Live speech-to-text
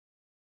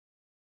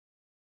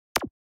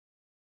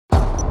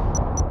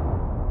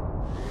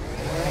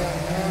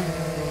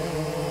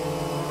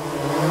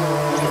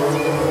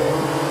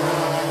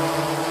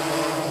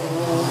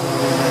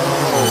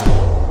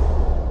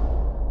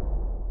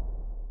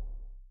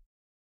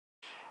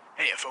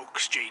Hiya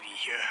folks,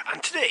 JD here,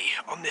 and today,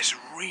 on this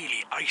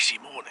really icy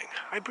morning,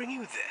 I bring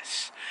you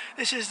this.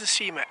 This is the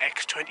Syma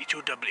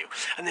X22W,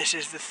 and this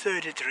is the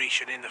third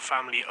iteration in the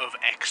family of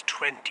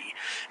X20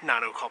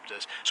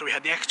 nanocopters. So we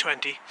had the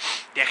X20,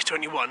 the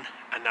X21,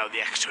 and now the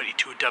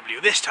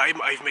X22W. This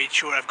time I've made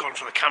sure I've gone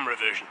for the camera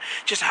version,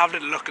 just to have a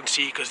little look and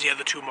see, because the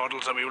other two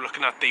models that we were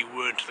looking at, they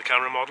weren't the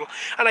camera model,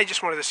 and I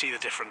just wanted to see the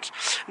difference.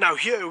 Now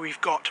here we've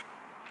got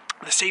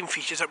the same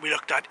features that we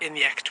looked at in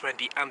the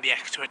X20 and the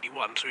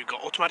X21. So we've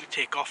got automatic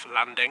takeoff,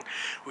 landing,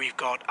 we've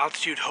got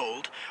altitude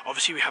hold,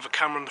 obviously we have a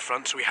camera on the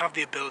front, so we have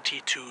the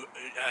ability to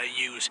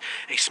use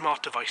a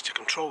smart device to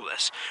control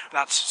this.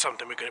 That's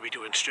something we're going to be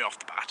doing straight off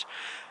the bat.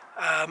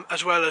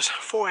 As well as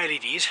 4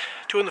 LEDs,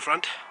 2 in the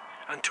front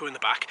and 2 in the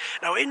back.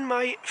 Now in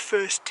my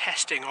first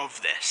testing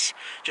of this,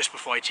 just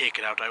before I take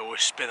it out, I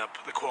always spin up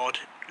the quad,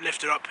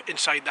 lift it up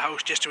inside the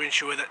house just to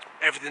ensure that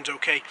everything's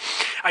okay.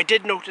 I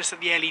did notice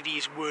that the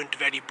LEDs weren't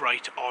very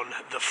bright on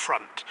the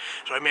front,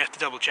 so I may have to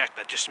double check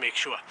that just to make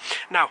sure.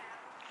 Now,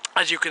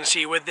 as you can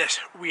see with this,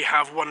 we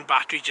have one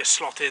battery just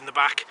slotted in the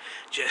back,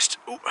 just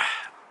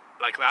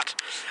like that.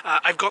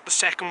 I've got the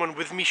second one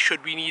with me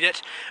should we need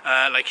it,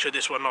 like should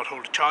this one not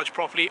hold a charge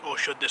properly, or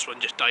should this one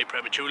just die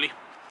prematurely.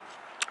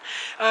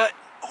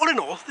 All in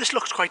all, this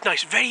looks quite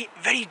nice. Very,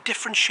 very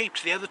different shape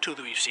to the other two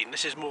that we've seen.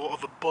 This is more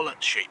of a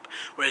bullet shape,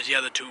 whereas the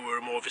other two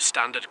were more of a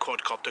standard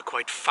quadcopter,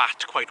 quite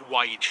fat, quite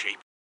wide shape.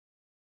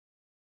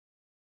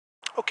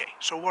 Okay,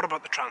 so what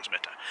about the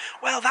transmitter?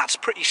 Well, that's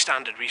pretty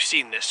standard. We've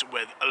seen this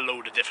with a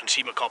load of different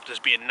Syma copters,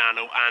 being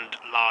nano and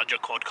larger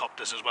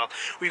quadcopters as well.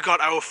 We've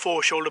got our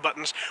 4 shoulder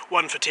buttons,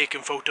 one for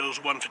taking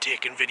photos, one for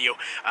taking video,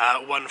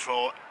 one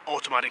for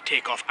automatic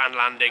takeoff and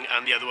landing,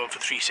 and the other one for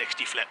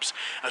 360 flips,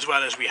 as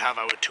well as we have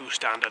our 2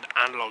 standard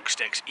analog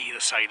sticks either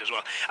side as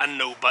well, and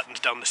no buttons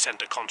down the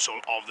center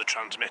console of the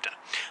transmitter.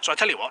 So I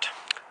tell you what,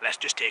 let's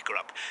just take her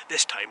up.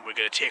 This time we're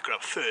going to take her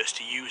up first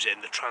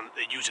using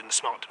the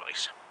smart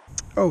device.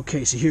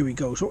 Okay, so here we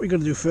go. So what we're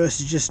going to do first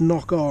is just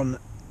knock on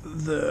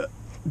the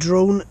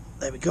drone.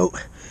 There we go.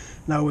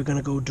 Now we're going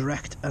to go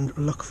direct and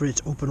look for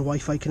its open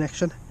Wi-Fi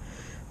connection.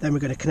 Then we're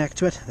going to connect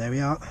to it. There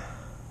we are.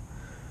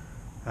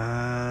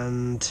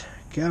 And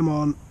come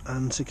on,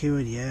 and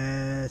secured.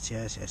 Yes,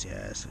 yes, yes,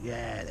 yes.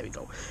 Yeah, there we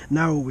go.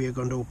 Now we are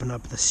going to open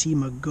up the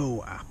Syma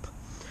Go app.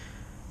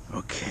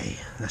 Okay,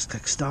 let's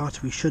click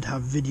start. We should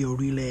have video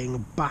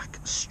relaying back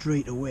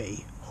straight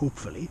away,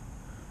 hopefully.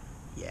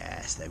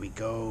 Yes, there we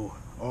go.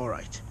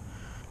 Alright,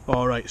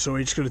 so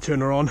we're just going to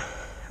turn her on,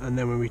 and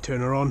then when we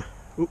turn her on,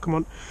 oh come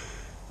on,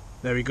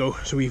 there we go.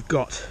 So we've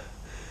got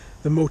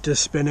the motor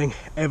spinning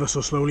ever so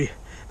slowly,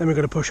 then we're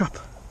going to push up,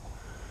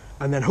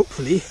 and then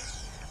hopefully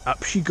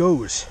up she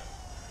goes.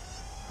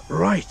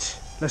 Right,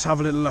 let's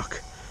have a little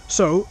look.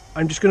 So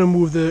I'm just going to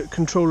move the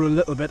controller a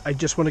little bit. I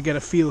just want to get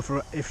a feel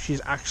for if she's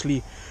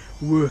actually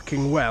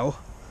working well.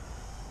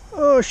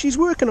 Oh, she's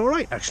working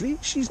alright actually.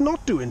 She's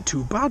not doing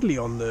too badly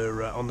on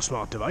the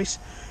smart device.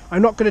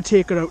 I'm not going to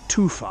take her out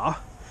too far,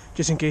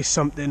 just in case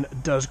something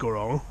does go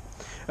wrong.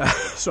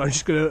 So I'm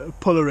just going to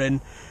pull her in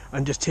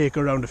and just take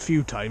her around a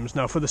few times.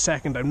 Now for the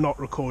second I'm not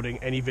recording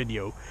any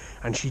video,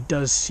 and she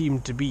does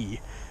seem to be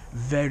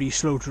very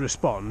slow to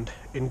respond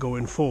in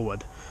going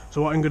forward.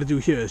 So what I'm going to do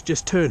here is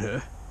just turn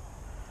her,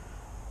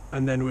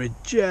 and then we're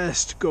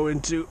just going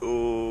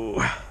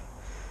to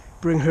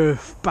bring her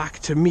back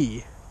to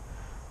me.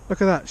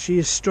 Look at that, she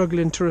is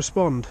struggling to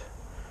respond.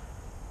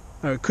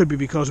 Now it could be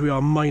because we are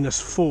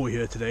 -4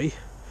 here today,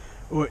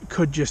 or it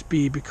could just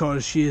be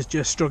because she is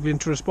just struggling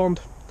to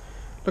respond.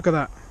 Look at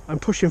that, I'm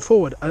pushing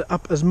forward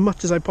up as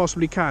much as I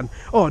possibly can.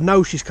 Oh,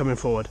 now she's coming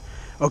forward.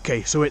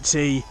 Okay, so it's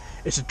a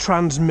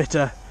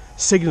transmitter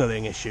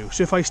signalling issue.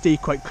 So if I stay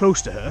quite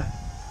close to her,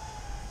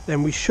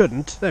 then we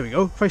shouldn't. There we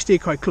go. If I stay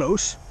quite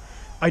close,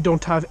 I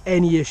don't have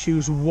any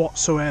issues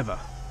whatsoever.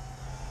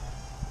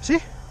 See?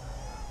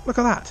 Look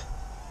at that.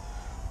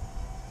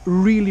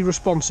 Really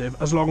responsive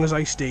as long as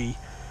I stay,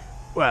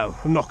 well,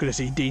 I'm not going to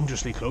say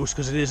dangerously close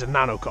because it is a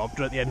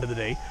nanocopter at the end of the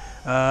day,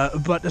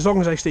 but as long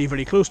as I stay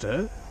very close to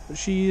her,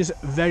 she is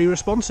very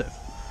responsive.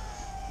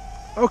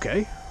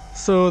 Okay,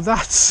 so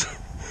that's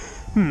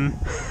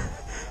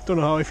don't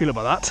know how I feel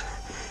about that.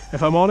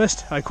 If I'm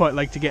honest, I quite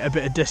like to get a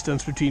bit of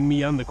distance between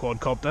me and the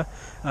quadcopter,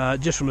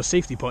 just from a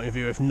safety point of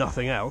view if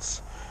nothing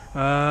else.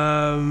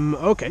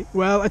 Okay,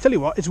 well I tell you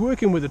what, it's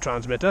working with the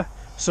transmitter,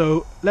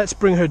 so let's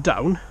bring her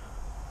down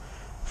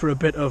for a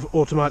bit of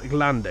automatic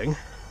landing.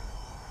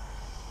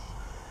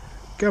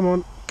 Come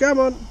on,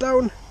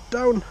 down,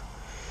 down.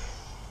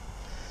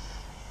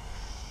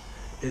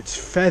 It's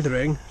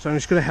feathering, so I'm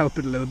just going to help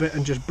it a little bit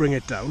and just bring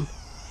it down.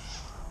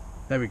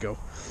 There we go.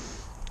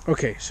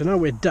 Okay, so now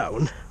we're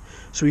down.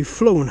 So we've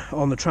flown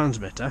on the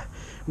transmitter,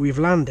 we've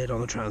landed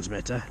on the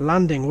transmitter.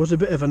 Landing was a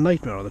bit of a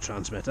nightmare on the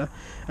transmitter,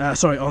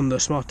 sorry, on the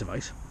smart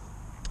device.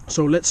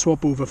 So let's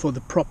swap over for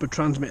the proper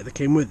transmitter that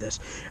came with this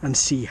and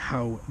see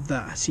how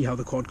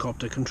the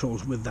quadcopter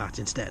controls with that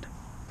instead.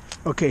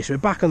 Okay, so we're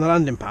back on the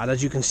landing pad.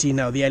 As you can see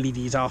now, the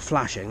LEDs are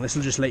flashing. This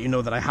will just let you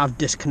know that I have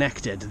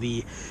disconnected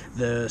the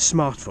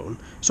smartphone.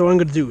 So what I'm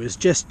going to do is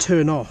just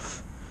turn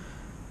off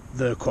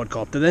the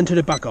quadcopter, then turn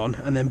it back on,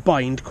 and then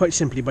bind quite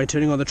simply by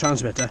turning on the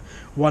transmitter,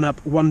 one up,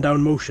 one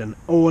down motion.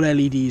 All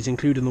LEDs,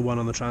 including the one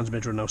on the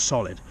transmitter, are now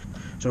solid.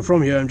 So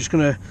from here I'm just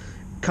going to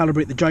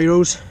calibrate the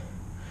gyros,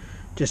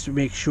 just to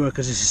make sure,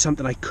 because this is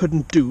something I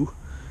couldn't do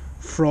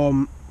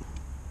from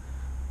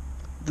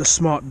the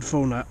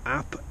smartphone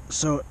app.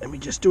 So let me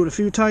just do it a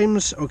few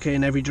times, okay,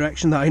 in every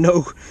direction that I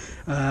know,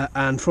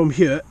 and from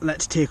here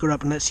let's take her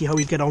up and let's see how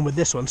we get on with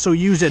this one. So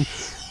using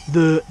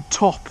the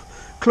top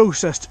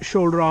closest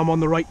shoulder arm on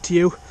the right to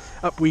you,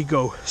 up we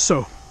go.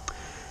 So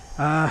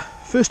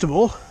first of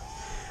all,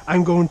 what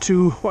I'm going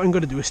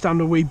to do is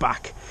stand way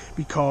back,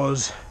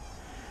 because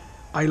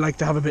I like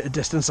to have a bit of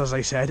distance, as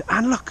I said,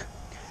 and look,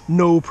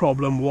 no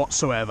problem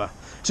whatsoever.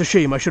 It's a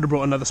shame, I should have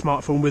brought another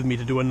smartphone with me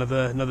to do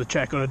another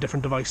check on a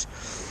different device.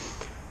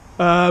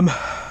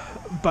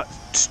 But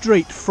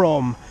straight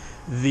from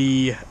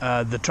the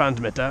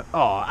transmitter,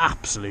 oh,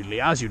 absolutely,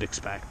 as you'd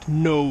expect,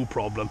 no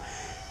problem.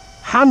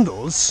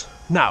 Handles,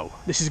 now,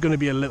 this is going to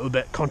be a little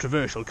bit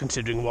controversial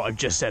considering what I've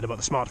just said about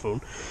the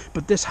smartphone,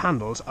 but this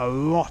handles a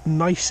lot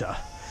nicer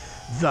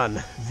than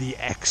the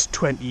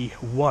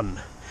X21.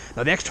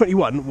 Now, the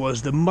X21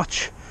 was the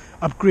much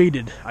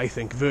upgraded, I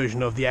think,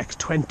 version of the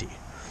X20.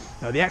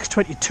 Now, the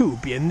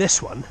X22, being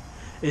this one,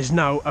 is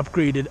now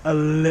upgraded a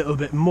little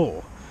bit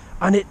more,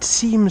 and it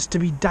seems to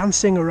be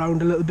dancing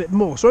around a little bit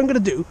more. So what I'm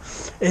going to do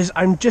is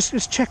I'm just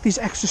going to check these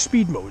extra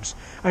speed modes.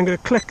 I'm going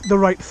to click the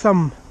right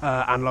thumb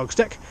analog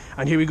stick,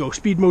 and here we go,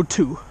 speed mode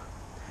 2.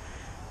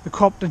 The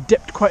copter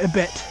dipped quite a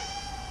bit,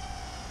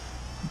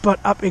 but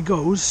up it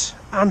goes,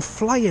 and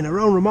flying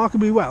around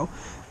remarkably well.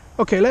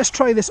 Okay, let's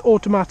try this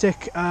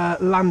automatic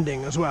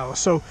landing as well.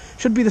 So,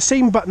 should be the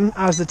same button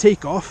as the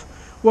takeoff.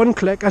 One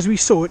click, as we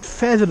saw, it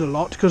feathered a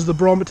lot because the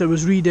barometer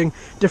was reading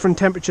different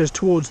temperatures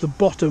towards the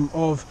bottom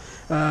of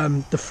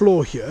the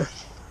floor here.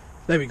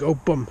 There we go,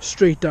 boom,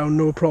 straight down,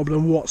 no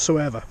problem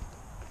whatsoever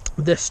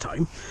this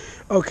time.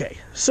 Okay,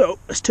 so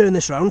let's turn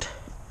this round.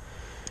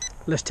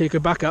 Let's take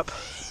it back up.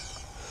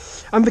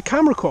 And the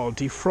camera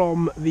quality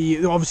from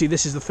obviously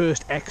this is the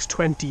first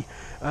X20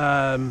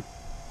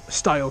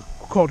 style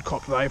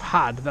quadcopter that I've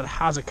had that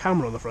has a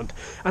camera on the front,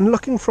 and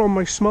looking from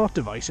my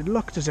Smartdevice, it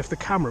looked as if the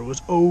camera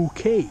was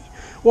okay.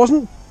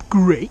 Wasn't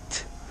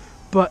great,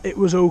 but it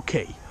was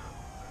okay.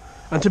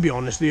 And to be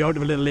honest, the out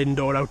of a little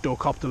indoor-outdoor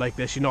copter like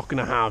this, you're not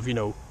going to have, you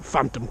know,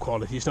 phantom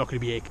quality. It's not going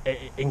to be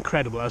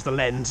incredible, as the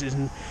lens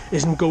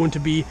isn't going to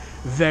be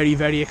very,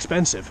 very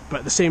expensive. But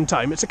at the same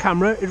time, it's a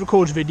camera, it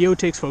records video,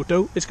 takes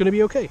photo, it's going to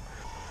be okay.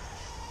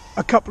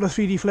 A couple of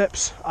 3D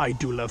flips. I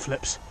do love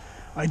flips.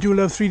 I do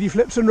love 3D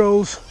flips and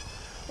rolls.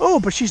 Oh,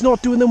 but she's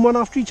not doing them one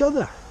after each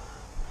other.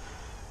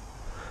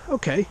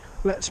 Okay,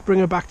 let's bring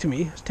her back to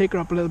me. Let's take her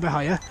up a little bit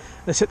higher.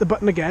 Let's hit the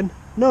button again.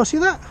 No, see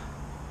that?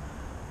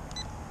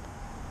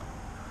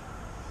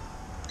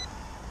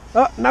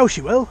 Oh, now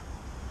she will.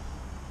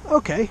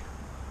 Okay.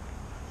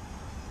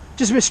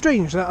 Just a bit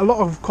strange that a lot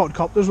of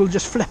quadcopters will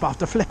just flip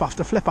after flip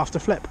after flip after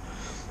flip.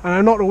 And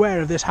I'm not aware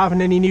of this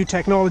having any new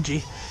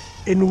technology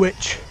in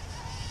which...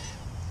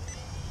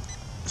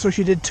 So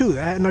she did 2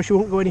 there, and now she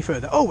won't go any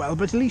further. Oh well,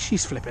 but at least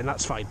she's flipping,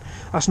 that's fine.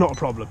 That's not a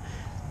problem.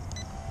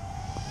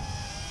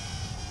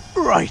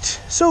 Right,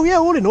 so yeah,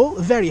 all in all,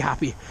 very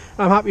happy.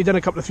 I'm happy we've done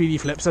a couple of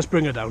 3D flips. Let's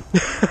bring her down.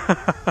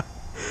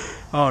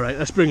 Alright,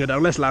 let's bring her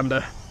down, let's land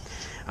her.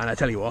 And I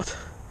tell you what,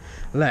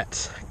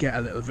 let's get a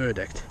little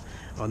verdict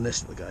on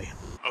this little guy.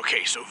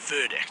 Okay, so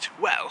verdict.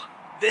 Well,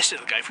 this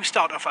little guy, if we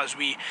start off as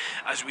we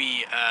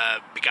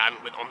began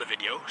with on the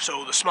video,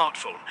 so the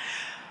smartphone.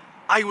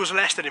 I was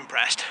less than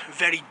impressed,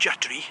 very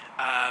juttery,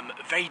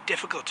 very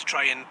difficult to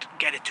try and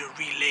get it to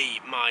relay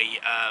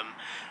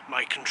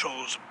my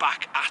controls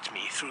back at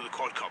me through the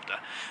quadcopter.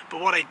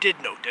 But what I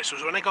did notice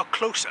was when I got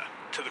closer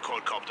to the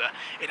quadcopter,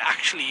 it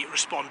actually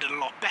responded a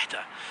lot better.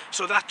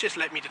 So that just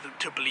led me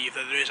to believe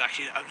that there is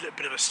actually a little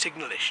bit of a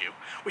signal issue,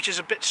 which is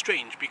a bit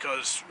strange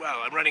because, well,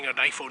 I'm running an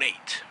iPhone 8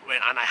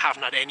 and I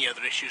haven't had any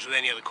other issues with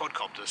any other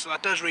quadcopters, so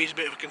that does raise a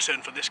bit of a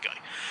concern for this guy.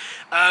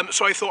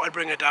 So I thought I'd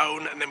bring her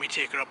down and then we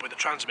take her up with the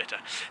transmitter.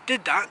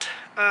 Did that,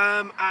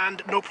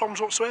 and no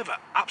problems whatsoever.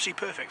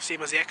 Absolutely perfect.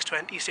 Same as the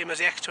X20, same as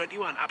the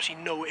X21.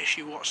 Absolutely no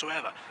issue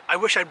whatsoever. I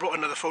wish I'd brought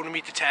another phone with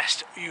me to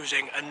test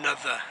using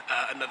another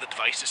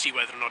device to see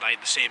whether or not I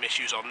had the same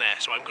issues on there.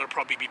 So I'm going to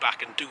probably be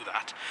back and do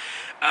that.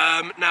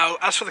 Now,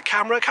 as for the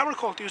camera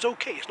quality was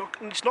okay.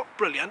 It's not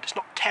brilliant. It's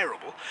not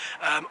terrible.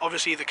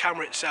 Obviously, the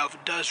camera itself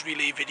does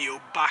relay video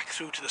back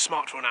through to the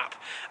smartphone app,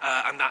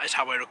 and that is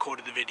how I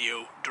recorded the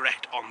video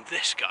direct on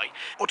this guy.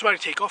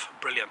 Automatic takeoff,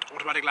 brilliant.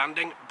 Automatic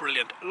landing,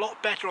 brilliant. A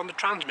lot better on the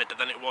transmitter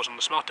than it was on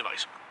the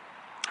Smartdevice.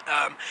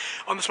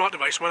 On the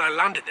Smartdevice, when I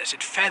landed this,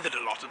 it feathered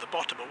a lot at the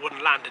bottom and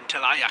wouldn't land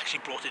until I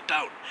actually brought it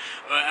down.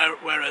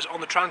 Whereas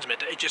on the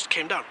transmitter, it just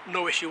came down,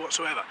 no issue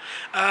whatsoever.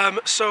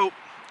 So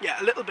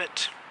yeah, a little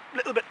bit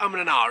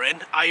and ah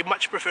in. I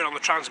much prefer it on the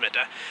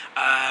transmitter.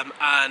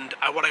 And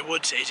what I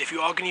would say is, if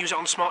you are going to use it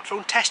on the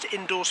smartphone, test it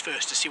indoors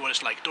first to see what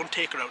it's like. Don't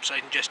take her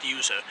outside and just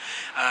use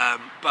her.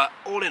 But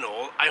all in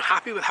all, I'm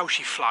happy with how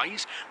she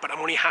flies, but I'm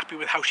only happy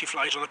with how she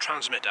flies on the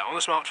transmitter. On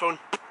the smartphone,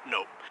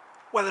 No.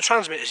 Well, the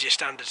transmitter is your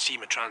standard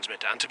Syma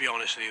transmitter, and to be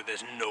honest with you,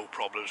 there's no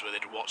problems with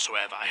it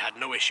whatsoever. I had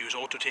no issues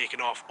auto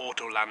taking off,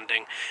 auto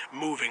landing,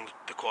 moving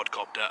the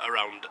quadcopter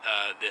around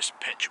this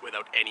pitch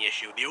without any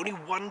issue. The only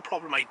one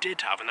problem I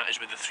did have, and that is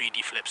with the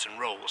 3D flips and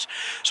rolls.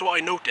 So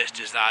what I noticed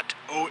is that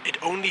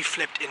it only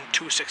flipped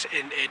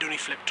it only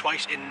flipped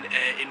twice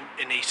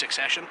in a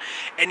succession.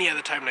 Any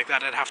other time like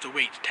that, I'd have to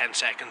wait 10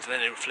 seconds, and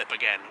then it would flip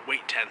again.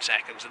 Wait 10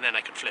 seconds, and then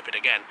I could flip it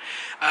again.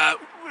 A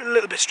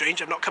little bit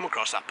strange. I've not come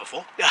across that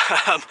before.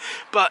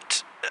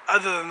 But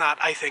other than that,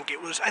 I think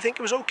it was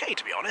okay,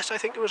 to be honest. I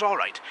think it was all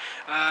right.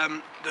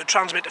 The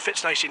transmitter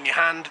fits nice in your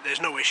hand. There's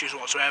no issues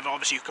whatsoever.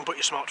 Obviously, you can put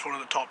your smartphone on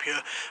the top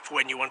here for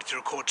when you wanted to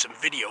record some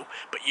video,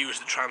 but use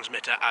the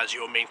transmitter as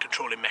your main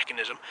controlling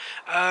mechanism.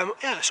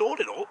 Yeah, so all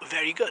in all,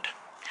 very good.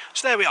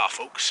 So there we are,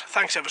 folks.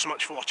 Thanks ever so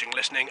much for watching and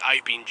listening.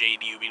 I've been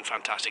JD, you've been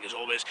fantastic as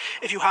always.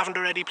 If you haven't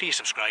already, please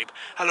subscribe.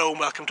 Hello and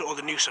welcome to all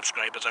the new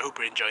subscribers. I hope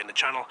you're enjoying the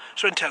channel.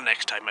 So until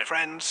next time, my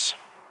friends,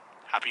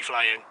 happy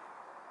flying.